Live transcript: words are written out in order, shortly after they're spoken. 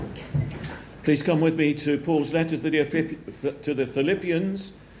Please come with me to Paul's letter to the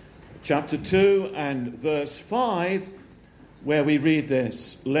Philippians, chapter 2 and verse 5, where we read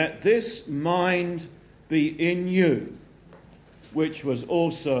this: "Let this mind be in you, which was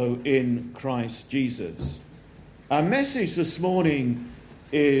also in Christ Jesus." Our message this morning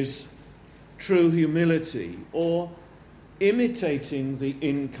is true humility, or imitating the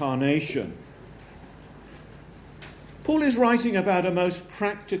incarnation. Paul is writing about a most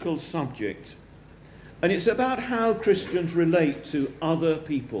practical subject, and it's about how Christians relate to other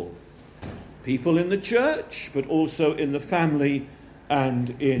people in the church, but also in the family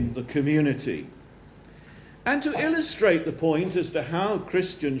and in the community. And to illustrate the point as to how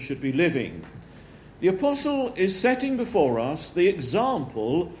Christians should be living, the apostle is setting before us the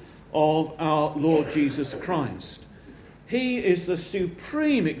example of our Lord Jesus Christ. He is the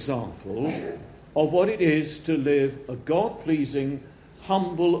supreme example of what it is to live a God-pleasing,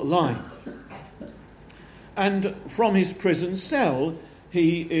 humble life. And from his prison cell,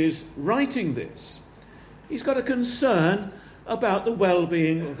 he is writing this. He's got a concern about the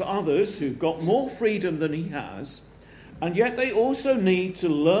well-being of others who've got more freedom than he has, and yet they also need to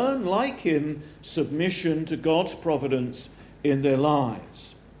learn, like him, submission to God's providence in their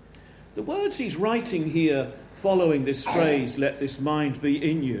lives. The words he's writing here following this phrase, "let this mind be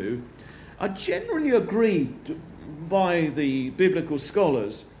in you," are generally agreed by the biblical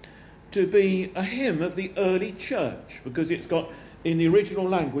scholars to be a hymn of the early church, because it's got, in the original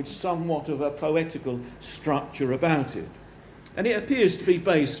language, somewhat of a poetical structure about it. And it appears to be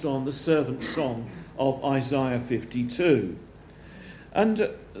based on the servant song of Isaiah 52. And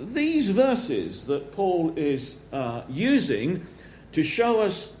these verses that Paul is using to show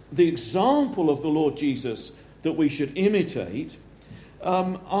us the example of the Lord Jesus that we should imitate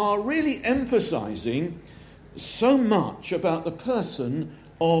are really emphasizing so much about the person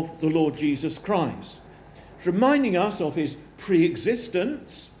of the Lord Jesus Christ. It's reminding us of his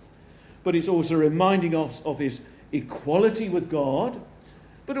pre-existence, but it's also reminding us of his equality with God,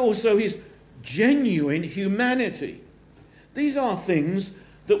 but also his genuine humanity. These are things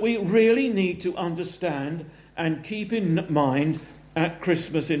that we really need to understand and keep in mind at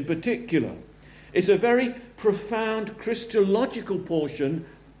Christmas in particular. It's a very profound Christological portion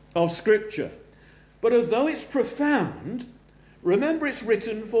of Scripture. But although it's profound, remember it's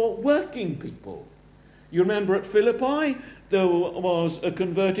written for working people. You remember at Philippi, there was a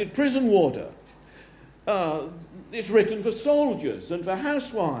converted prison warder. It's written for soldiers and for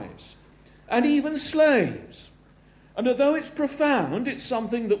housewives and even slaves. And although it's profound, it's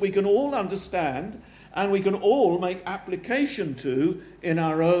something that we can all understand and we can all make application to in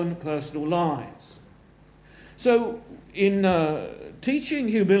our own personal lives. So in teaching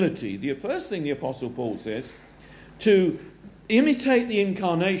humility, the first thing the Apostle Paul says, to imitate the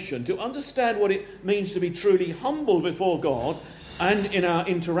incarnation, to understand what it means to be truly humble before God and in our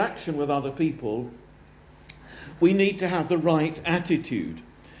interaction with other people, we need to have the right attitude.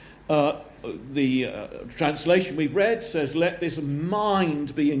 The translation we've read says, "Let this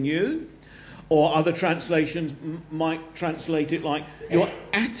mind be in you," or other translations might translate it like, "Your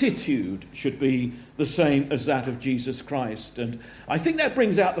attitude should be the same as that of Jesus Christ." And I think that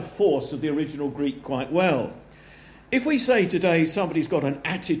brings out the force of the original Greek quite well. If we say today somebody's got an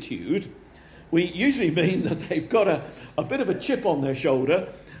attitude, we usually mean that they've got a bit of a chip on their shoulder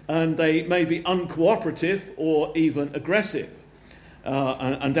and they may be uncooperative or even aggressive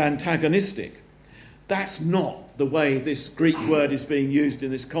and antagonistic. That's not the way this Greek word is being used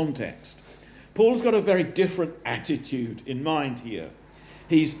in this context. Paul's got a very different attitude in mind here.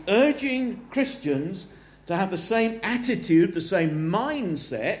 He's urging Christians to have the same attitude, the same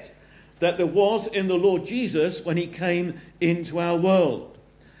mindset that there was in the Lord Jesus when he came into our world.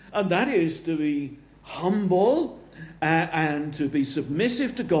 And that is to be humble and to be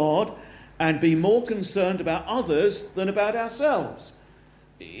submissive to God and be more concerned about others than about ourselves.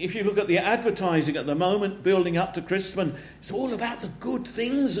 If you look at the advertising at the moment building up to Christmas, it's all about the good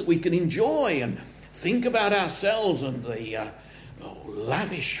things that we can enjoy and think about ourselves and the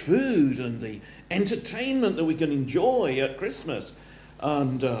lavish food and the entertainment that we can enjoy at Christmas.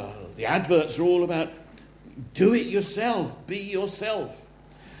 And the adverts are all about do it yourself, be yourself.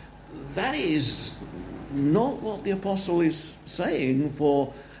 That is not what the apostle is saying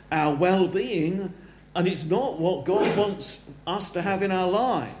for our well-being, and it's not what God wants us to have in our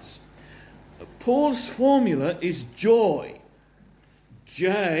lives. Paul's formula is joy.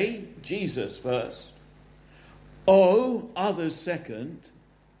 J, Jesus first. O, others second.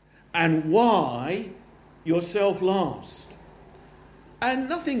 And Y, yourself last. And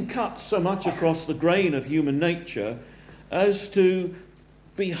nothing cuts so much across the grain of human nature as to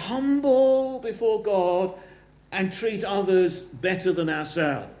be humble before God and treat others better than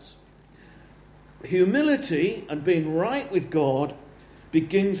ourselves. Humility and being right with God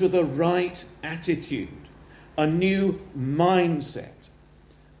begins with a right attitude, a new mindset.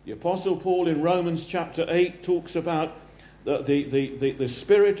 The Apostle Paul in Romans chapter 8 talks about the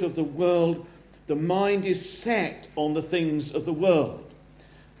spirit of the world. The mind is set on the things of the world.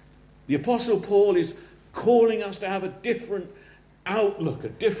 The Apostle Paul is calling us to have a different outlook, a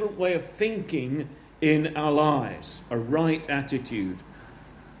different way of thinking in our lives, a right attitude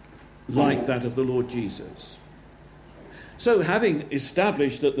like that of the Lord Jesus. So having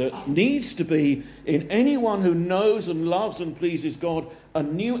established that there needs to be in anyone who knows and loves and pleases God a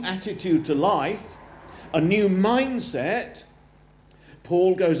new attitude to life, a new mindset,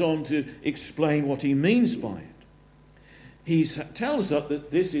 Paul goes on to explain what he means by it. He tells us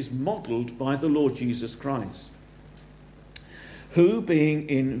that this is modelled by the Lord Jesus Christ, who, being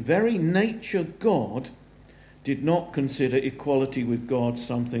in very nature God, did not consider equality with God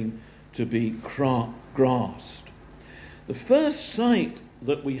something to be grasped. The first sight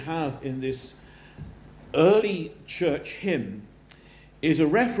that we have in this early church hymn is a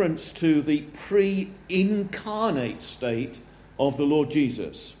reference to the pre-incarnate state of the Lord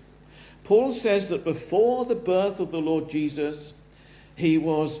Jesus. Paul says that before the birth of the Lord Jesus, he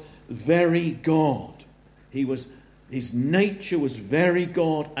was very God. His nature was very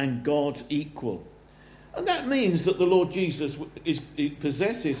God and God's equal. And that means that the Lord Jesus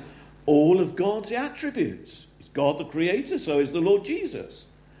possesses all of God's attributes. Is God the Creator? So is the Lord Jesus.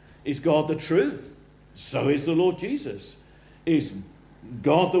 Is God the truth? So is the Lord Jesus. Is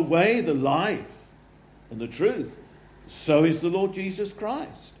God the way, the life, and the truth? So is the Lord Jesus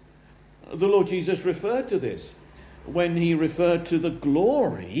Christ. The Lord Jesus referred to this when he referred to the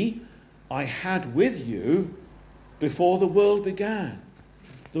glory I had with you before the world began.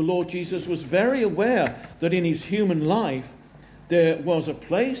 The Lord Jesus was very aware that in his human life there was a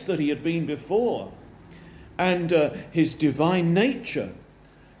place that he had been before, and his divine nature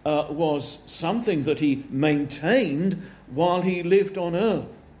was something that he maintained while he lived on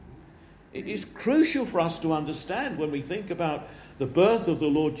earth. It is crucial for us to understand when we think about the birth of the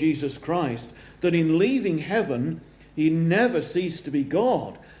Lord Jesus Christ that in leaving heaven he never ceased to be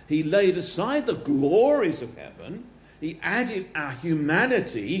God. He laid aside the glories of heaven. He added our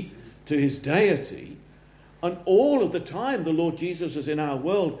humanity to his deity. And all of the time the Lord Jesus was in our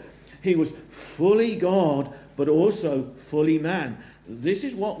world, he was fully God, but also fully man. This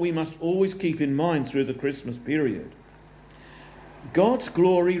is what we must always keep in mind through the Christmas period. God's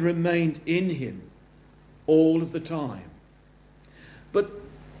glory remained in him all of the time. But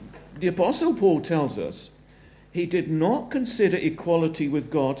the Apostle Paul tells us he did not consider equality with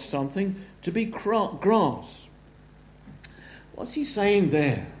God something to be grasped. What's he saying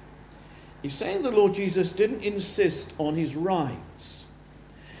there? He's saying the Lord Jesus didn't insist on his rights.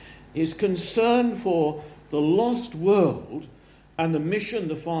 His concern for the lost world and the mission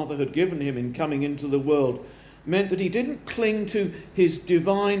the Father had given him in coming into the world meant that he didn't cling to his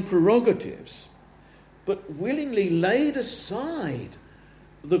divine prerogatives, but willingly laid aside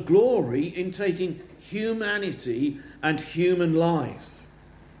the glory in taking humanity and human life.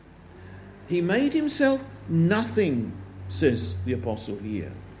 He made himself nothing, says the apostle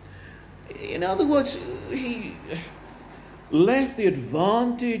here. In other words, he left the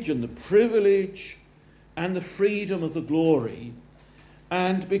advantage and the privilege and the freedom of the glory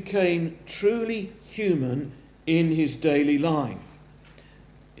and became truly human in his daily life.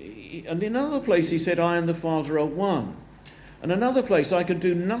 And in another place he said, I and the Father are one. And another place, I can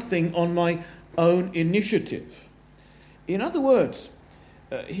do nothing on my own initiative. In other words,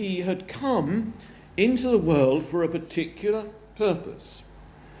 he had come into the world for a particular purpose.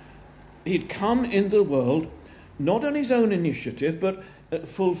 He'd come in the world not on his own initiative, but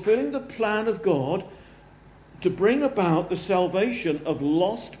fulfilling the plan of God to bring about the salvation of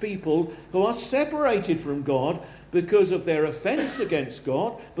lost people who are separated from God because of their offence against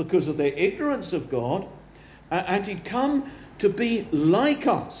God, because of their ignorance of God. And he'd come to be like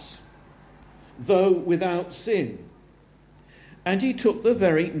us, though without sin. And he took the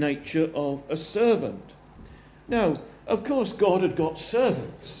very nature of a servant. Now, of course, God had got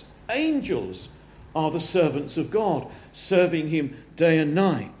servants. Angels are the servants of God, serving him day and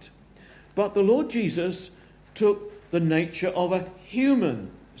night. But the Lord Jesus took the nature of a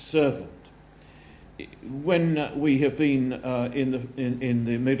human servant. When we have been in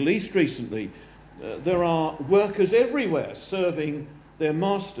the Middle East recently, there are workers everywhere serving their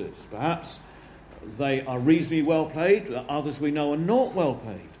masters. Perhaps they are reasonably well paid, others we know are not well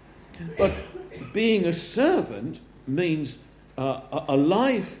paid. But being a servant means a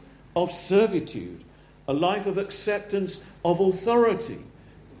life of servitude, a life of acceptance of authority.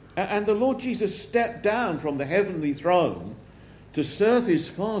 And the Lord Jesus stepped down from the heavenly throne to serve his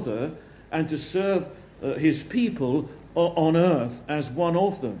Father and to serve his people on earth as one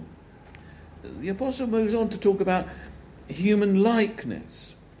of them. The apostle moves on to talk about human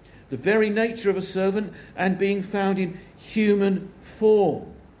likeness, the very nature of a servant, and being found in human form.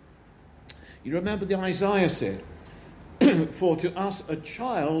 You remember the Isaiah said, "For to us a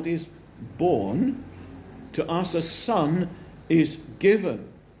child is born, to us a son is given."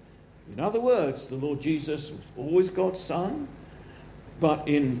 In other words, the Lord Jesus was always God's son, but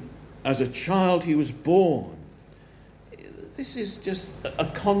as a child he was born. This is just a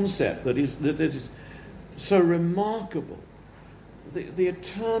concept that is so remarkable. The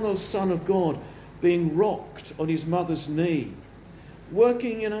eternal Son of God being rocked on his mother's knee,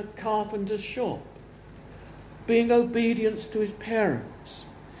 working in a carpenter's shop, being obedient to his parents,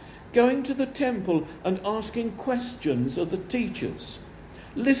 going to the temple and asking questions of the teachers,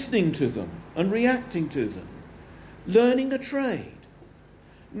 listening to them and reacting to them, learning a trade,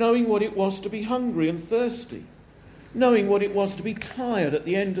 knowing what it was to be hungry and thirsty, knowing what it was to be tired at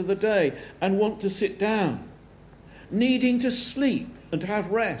the end of the day and want to sit down, needing to sleep and have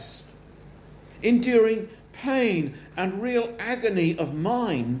rest, enduring pain and real agony of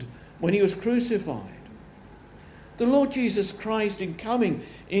mind when he was crucified. The Lord Jesus Christ, in coming,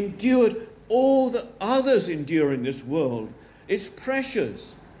 endured all that others endure in this world, its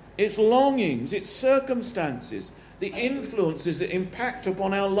pressures, its longings, its circumstances, the influences that impact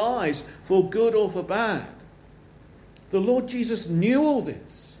upon our lives for good or for bad. The Lord Jesus knew all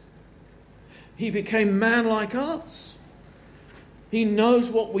this. He became man like us. He knows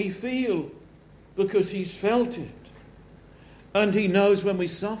what we feel because he's felt it. And he knows when we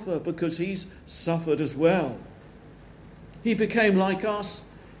suffer because he's suffered as well. He became like us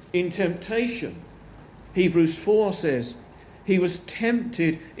in temptation. Hebrews 4 says, "He was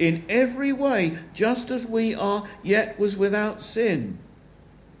tempted in every way, just as we are, yet was without sin."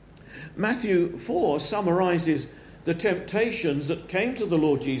 Matthew 4 summarizes the temptations that came to the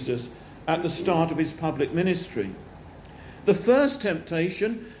Lord Jesus at the start of his public ministry. The first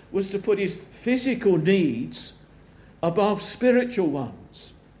temptation was to put his physical needs above spiritual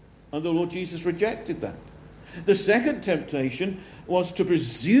ones, and the Lord Jesus rejected that. The second temptation was to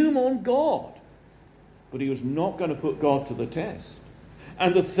presume on God, but he was not going to put God to the test.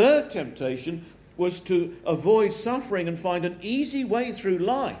 And the third temptation was to avoid suffering and find an easy way through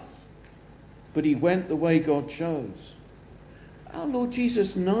life, but he went the way God chose. Our Lord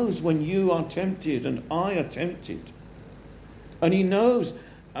Jesus knows when you are tempted and I are tempted. And he knows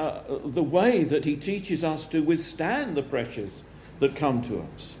the way that he teaches us to withstand the pressures that come to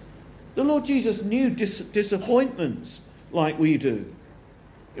us. The Lord Jesus knew disappointments like we do.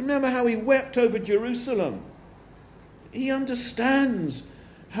 Remember how he wept over Jerusalem. He understands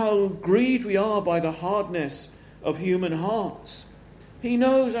how grieved we are by the hardness of human hearts. He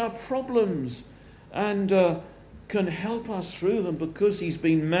knows our problems and can help us through them because he's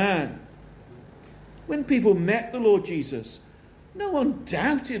been man. When people met the Lord Jesus, no one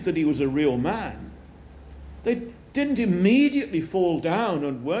doubted that he was a real man. They didn't immediately fall down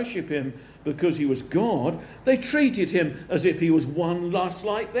and worship him because he was God. They treated him as if he was one just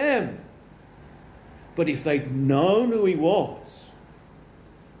like them. But if they'd known who he was,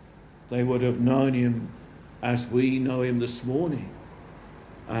 they would have known him as we know him this morning,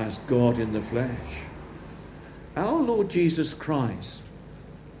 as God in the flesh. Our Lord Jesus Christ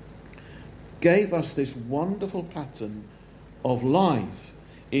gave us this wonderful pattern of life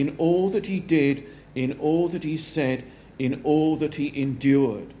in all that he did, in all that he said, in all that he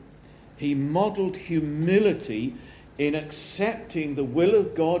endured. He modelled humility in accepting the will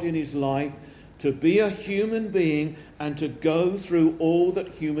of God in his life to be a human being and to go through all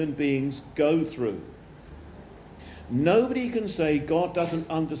that human beings go through. Nobody can say God doesn't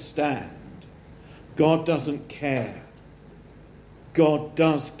understand. God doesn't care. God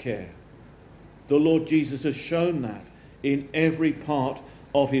does care. The Lord Jesus has shown that in every part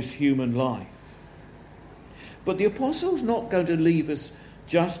of his human life. But the apostle's not going to leave us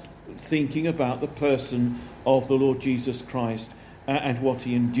just thinking about the person of the Lord Jesus Christ and what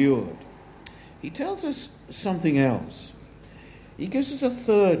he endured. He tells us something else. He gives us a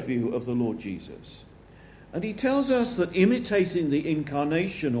third view of the Lord Jesus. And he tells us that imitating the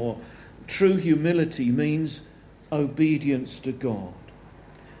incarnation or true humility means obedience to God.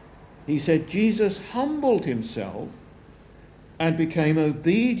 He said Jesus humbled himself and became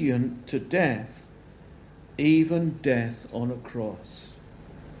obedient to death, even death on a cross.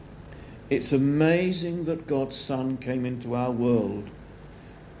 It's amazing that God's Son came into our world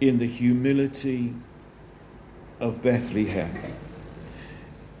in the humility of Bethlehem.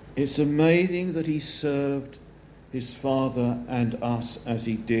 It's amazing that he served his Father and us as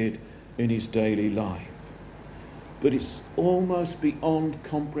he did in his daily life. But it's almost beyond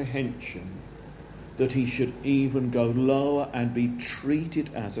comprehension that he should even go lower and be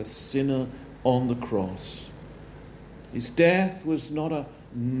treated as a sinner on the cross. His death was not a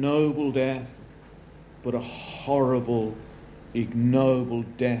noble death, but a horrible, ignoble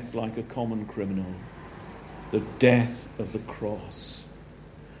death like a common criminal. The death of the cross.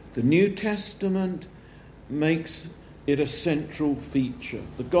 The New Testament makes it a central feature.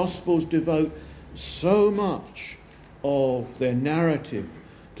 The Gospels devote so much of their narrative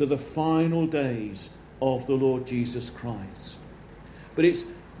to the final days of the Lord Jesus Christ. But it's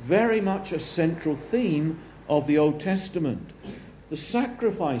very much a central theme of the Old Testament. The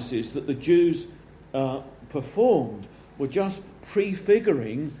sacrifices that the Jews performed were just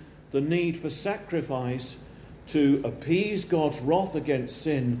prefiguring the need for sacrifice to appease God's wrath against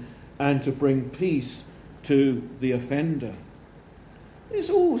sin and to bring peace to the offender. This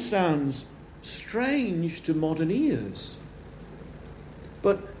all sounds strange to modern ears,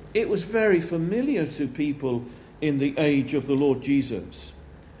 but it was very familiar to people in the age of the Lord Jesus.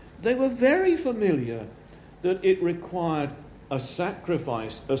 They were very familiar that it required a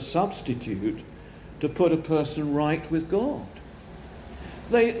sacrifice, a substitute, to put a person right with God.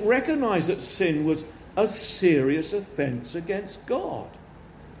 They recognized that sin was a serious offence against God.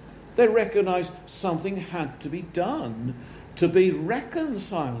 They recognized something had to be done to be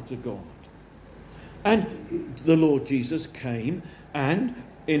reconciled to God. And the Lord Jesus came, and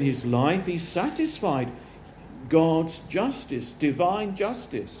in his life he satisfied God's justice, divine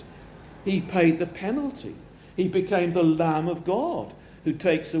justice. He paid the penalty. He became the Lamb of God who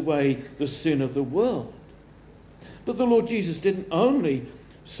takes away the sin of the world. But the Lord Jesus didn't only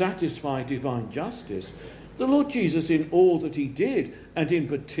satisfy divine justice. The Lord Jesus, in all that he did, and in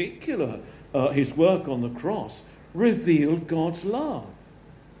particular his work on the cross, revealed God's love.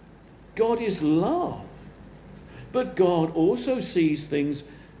 God is love. But God also sees things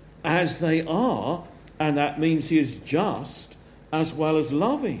as they are, and that means he is just as well as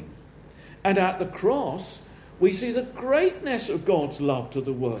loving. And at the cross, we see the greatness of God's love to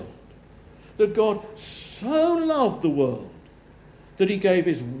the world. That God so loved the world that he gave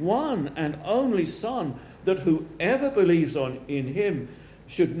his one and only Son, that whoever believes in him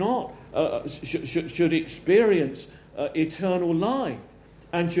should experience eternal life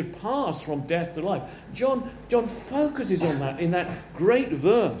and should pass from death to life. John focuses on that in that great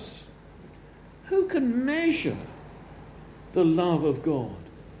verse. Who can measure the love of God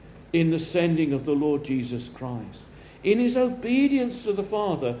in the sending of the Lord Jesus Christ, in his obedience to the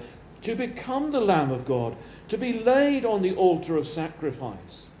Father, to become the Lamb of God, to be laid on the altar of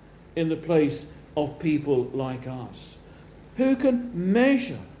sacrifice in the place of people like us? Who can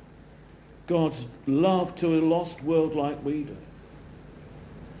measure God's love to a lost world like we do?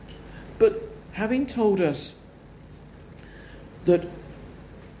 But having told us that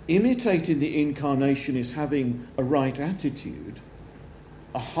imitating the incarnation is having a right attitude,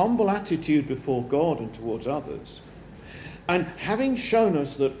 a humble attitude before God and towards others, and having shown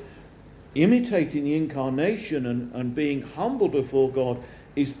us that imitating the incarnation and being humble before God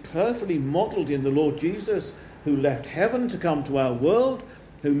is perfectly modelled in the Lord Jesus, who left heaven to come to our world,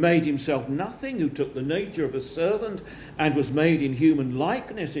 who made himself nothing, who took the nature of a servant and was made in human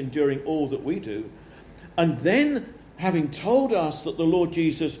likeness, enduring all that we do. And then, having told us that the Lord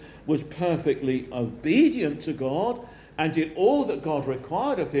Jesus was perfectly obedient to God and did all that God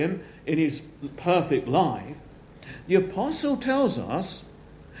required of him in his perfect life, the apostle tells us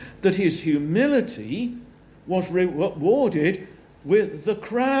that his humility was rewarded with the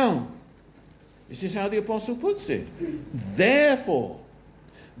crown. This is how the apostle puts it. Therefore,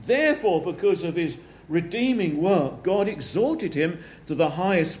 because of his redeeming work, God exalted him to the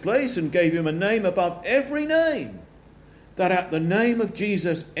highest place and gave him a name above every name, that at the name of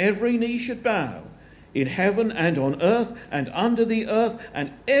Jesus every knee should bow, in heaven and on earth and under the earth,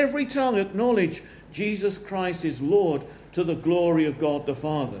 and every tongue acknowledge Jesus Christ is Lord, to the glory of God the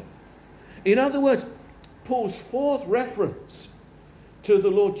Father. In other words, Paul's fourth reference to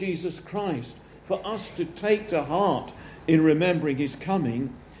the Lord Jesus Christ for us to take to heart in remembering his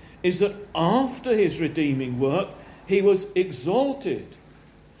coming is that after his redeeming work, he was exalted,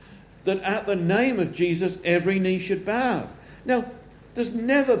 that at the name of Jesus every knee should bow. Now, there's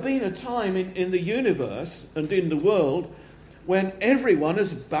never been a time in the universe and in the world when everyone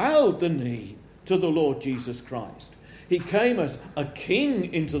has bowed the knee to the Lord Jesus Christ. He came as a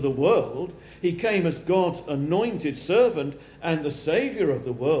king into the world. He came as God's anointed servant and the Saviour of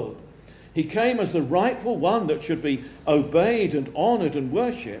the world. He came as the rightful one that should be obeyed and honoured and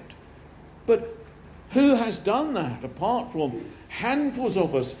worshipped. But who has done that apart from handfuls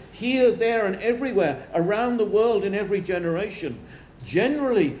of us here, there and everywhere around the world in every generation?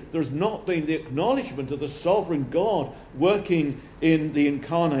 Generally, there's not been the acknowledgement of the sovereign God working in the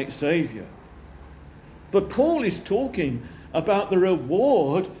incarnate Saviour. But Paul is talking about the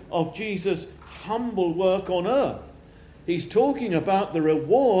reward of Jesus' humble work on earth. He's talking about the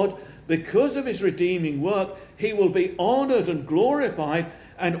reward because of his redeeming work. He will be honoured and glorified,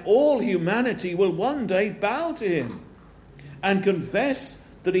 and all humanity will one day bow to him and confess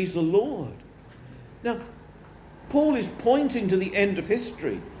that he's the Lord. Now, Paul is pointing to the end of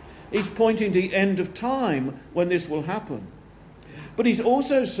history. He's pointing to the end of time when this will happen. But he's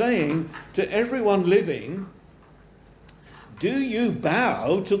also saying to everyone living, do you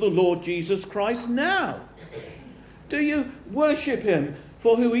bow to the Lord Jesus Christ now? Do you worship him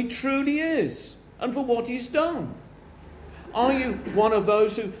for who he truly is and for what he's done? Are you one of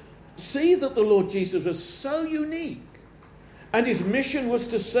those who see that the Lord Jesus was so unique and his mission was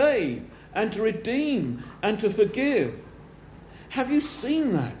to save and to redeem and to forgive? Have you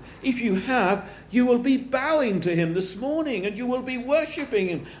seen that? If you have, you will be bowing to him this morning, and you will be worshipping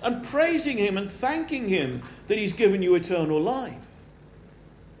him and praising him and thanking him that he's given you eternal life.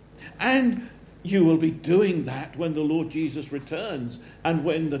 And you will be doing that when the Lord Jesus returns and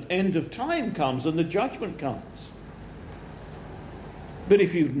when the end of time comes and the judgment comes. But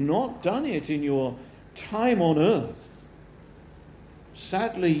if you've not done it in your time on earth,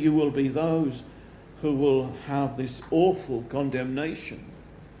 sadly you will be those who will have this awful condemnation.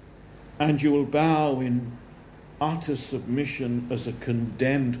 And you will bow in utter submission as a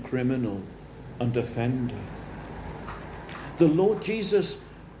condemned criminal and offender. The Lord Jesus'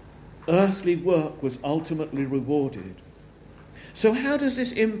 earthly work was ultimately rewarded. So how does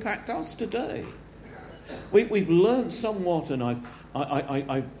this impact us today? We've learned somewhat, and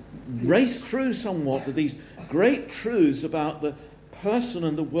I've raced through somewhat of these great truths about the person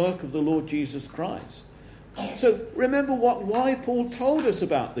and the work of the Lord Jesus Christ. So remember why Paul told us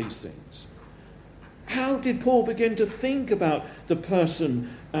about these things. How did Paul begin to think about the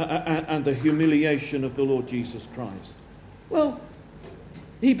person and the humiliation of the Lord Jesus Christ? Well,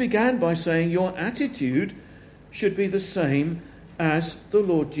 he began by saying your attitude should be the same as the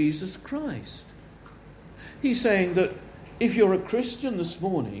Lord Jesus Christ. He's saying that if you're a Christian this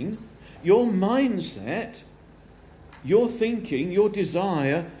morning, your mindset, your thinking, your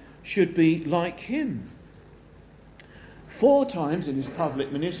desire should be like him. 4 times in his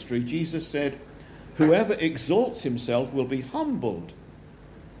public ministry, Jesus said, whoever exalts himself will be humbled,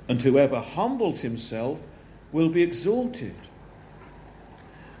 and whoever humbles himself will be exalted.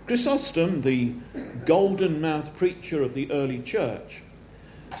 Chrysostom, the golden-mouthed preacher of the early church,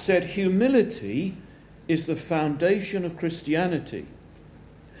 said humility is the foundation of Christianity.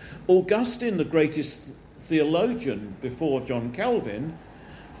 Augustine, the greatest theologian before John Calvin,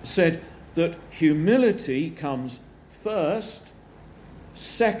 said that humility comes first,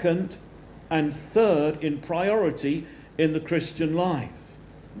 second, and third in priority in the Christian life.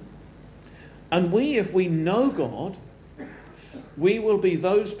 And if we know God, we will be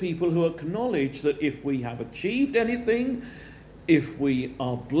those people who acknowledge that if we have achieved anything, if we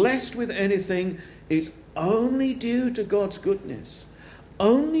are blessed with anything, it's only due to God's goodness,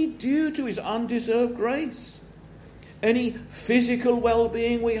 only due to his undeserved grace. Any physical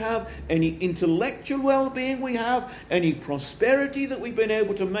well-being we have, any intellectual well-being we have, any prosperity that we've been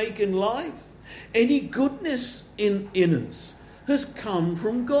able to make in life, any goodness in us has come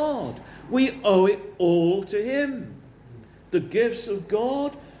from God. We owe it all to him. The gifts of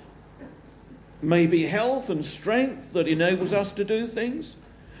God may be health and strength that enables us to do things.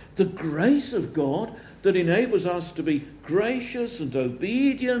 The grace of God that enables us to be gracious and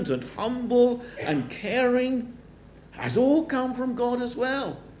obedient and humble and caring has all come from God as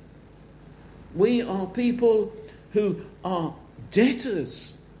well. We are people who are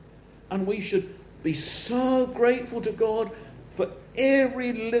debtors, and we should be so grateful to God for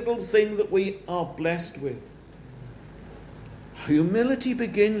every little thing that we are blessed with. Humility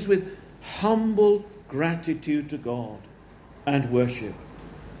begins with humble gratitude to God and worship.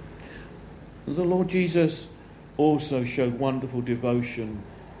 The Lord Jesus also showed wonderful devotion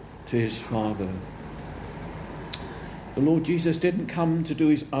to his Father. The Lord Jesus didn't come to do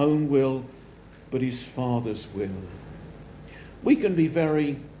his own will, but his Father's will. We can be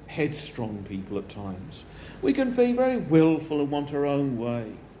very headstrong people at times. We can be very willful and want our own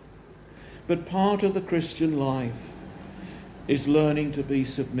way. But part of the Christian life is learning to be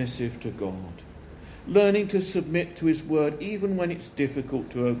submissive to God, learning to submit to his word even when it's difficult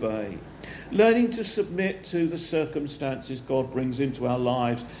to obey, learning to submit to the circumstances God brings into our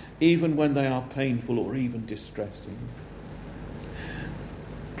lives even when they are painful or even distressing.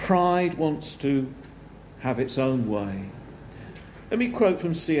 Pride wants to have its own way. Let me quote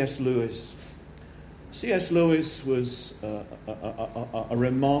from C.S. Lewis. C.S. Lewis was a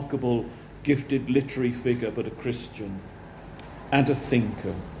remarkable, gifted literary figure, but a Christian and a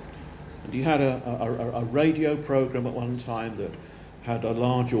thinker. And he had a radio program at one time that had a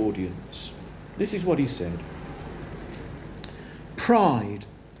large audience. This is what he said. Pride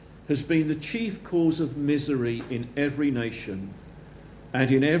has been the chief cause of misery in every nation and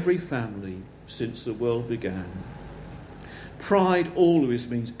in every family since the world began. Pride always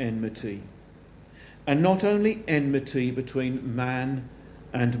means enmity, and not only enmity between man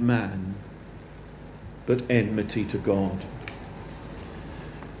and man, but enmity to God.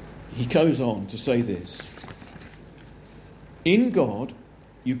 He goes on to say this. In God,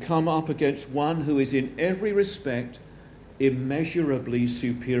 you come up against one who is in every respect immeasurably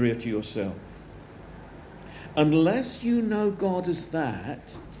superior to yourself. Unless you know God as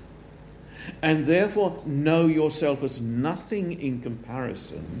that, and therefore know yourself as nothing in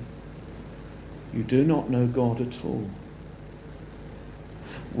comparison, you do not know God at all.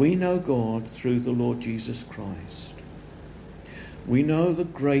 We know God through the Lord Jesus Christ. We know the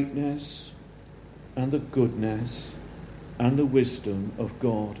greatness and the goodness and the wisdom of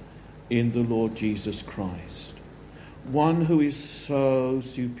God in the Lord Jesus Christ. One who is so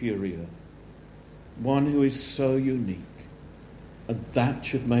superior, one who is so unique, and that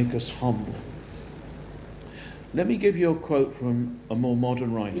should make us humble. Let me give you a quote from a more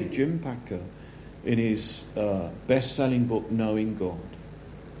modern writer, Jim Packer, in his best-selling book, Knowing God.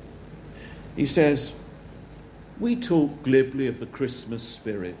 He says, we talk glibly of the Christmas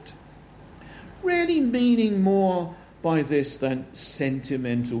spirit, really meaning more by this than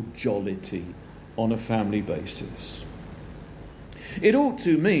sentimental jollity on a family basis. It ought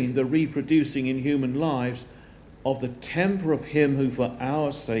to mean the reproducing in human lives of the temper of him who for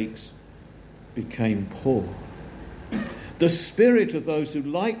our sakes became poor. The spirit of those who,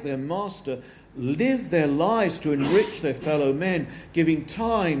 like their master, live their lives to enrich their fellow men, giving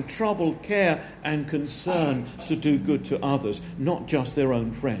time, trouble, care and concern to do good to others, not just their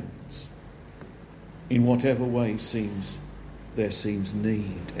own friends, in whatever way there seems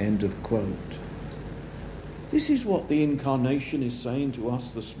need. End of quote. This is what the incarnation is saying to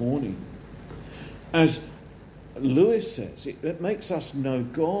us this morning. As Lewis says, it makes us know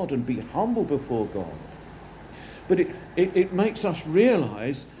God and be humble before God. But it makes us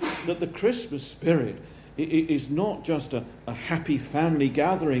realise that the Christmas spirit is not just a happy family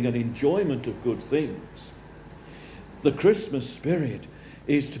gathering and enjoyment of good things. The Christmas spirit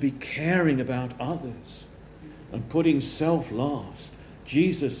is to be caring about others and putting self last,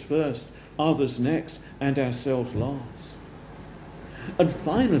 Jesus first, others next, and ourselves last. And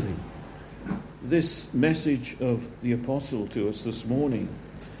finally, this message of the apostle to us this morning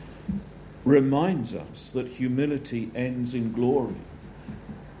reminds us that humility ends in glory.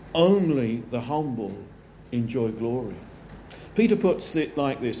 Only the humble enjoy glory. Peter puts it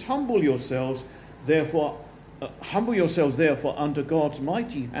like this: humble yourselves therefore under God's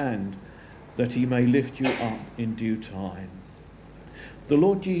mighty hand, that he may lift you up in due time. The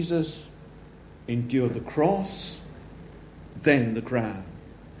Lord Jesus endured the cross, then the crown.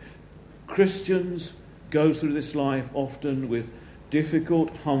 Christians go through this life often with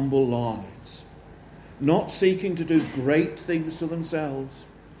difficult, humble lives, not seeking to do great things for themselves,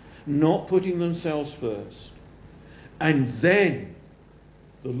 not putting themselves first. And then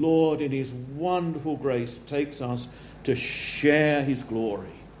the Lord, in his wonderful grace, takes us to share his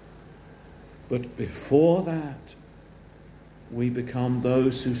glory. But before that, we become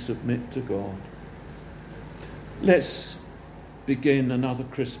those who submit to God. Let's begin another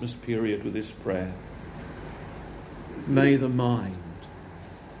Christmas period with this prayer. May the mind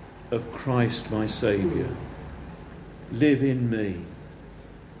of Christ my Saviour live in me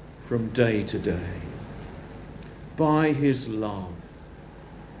from day to day, by his love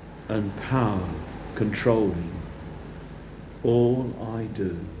and power controlling all I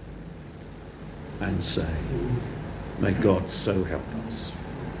do and say. May God so help us.